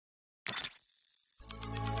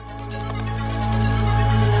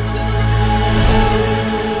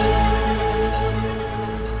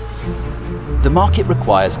market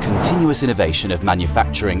requires continuous innovation of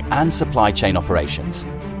manufacturing and supply chain operations.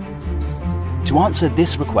 To answer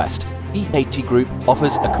this request, E80 Group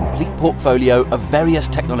offers a complete portfolio of various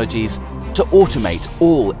technologies to automate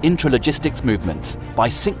all intralogistics movements by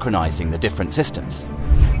synchronizing the different systems.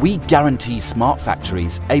 We guarantee smart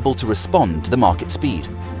factories able to respond to the market speed,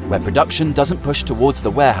 where production doesn't push towards the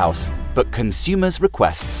warehouse, but consumers'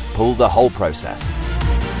 requests pull the whole process.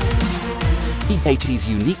 E80's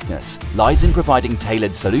uniqueness lies in providing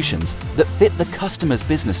tailored solutions that fit the customer's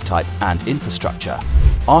business type and infrastructure.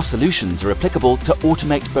 Our solutions are applicable to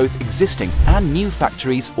automate both existing and new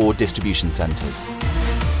factories or distribution centres.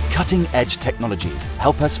 Cutting-edge technologies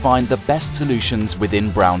help us find the best solutions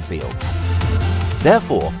within brownfields.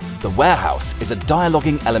 Therefore, the warehouse is a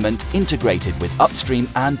dialoguing element integrated with upstream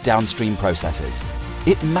and downstream processes.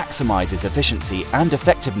 It maximizes efficiency and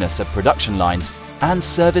effectiveness of production lines and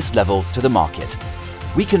service level to the market.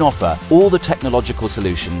 We can offer all the technological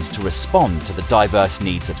solutions to respond to the diverse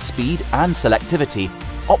needs of speed and selectivity,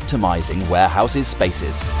 optimizing warehouses'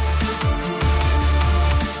 spaces.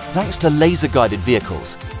 Thanks to laser-guided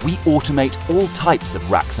vehicles, we automate all types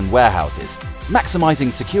of racks and warehouses,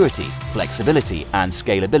 maximizing security, flexibility and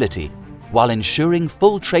scalability, while ensuring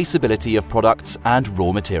full traceability of products and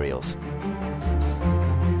raw materials.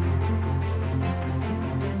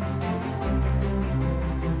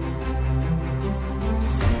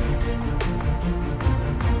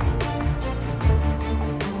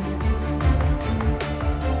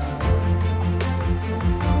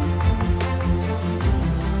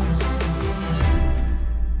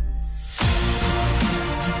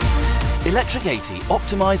 E80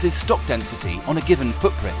 optimizes stock density on a given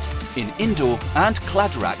footprint in indoor and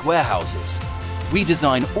clad rack warehouses. We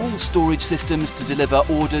design all storage systems to deliver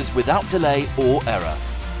orders without delay or error,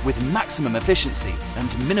 with maximum efficiency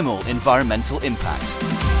and minimal environmental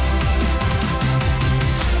impact.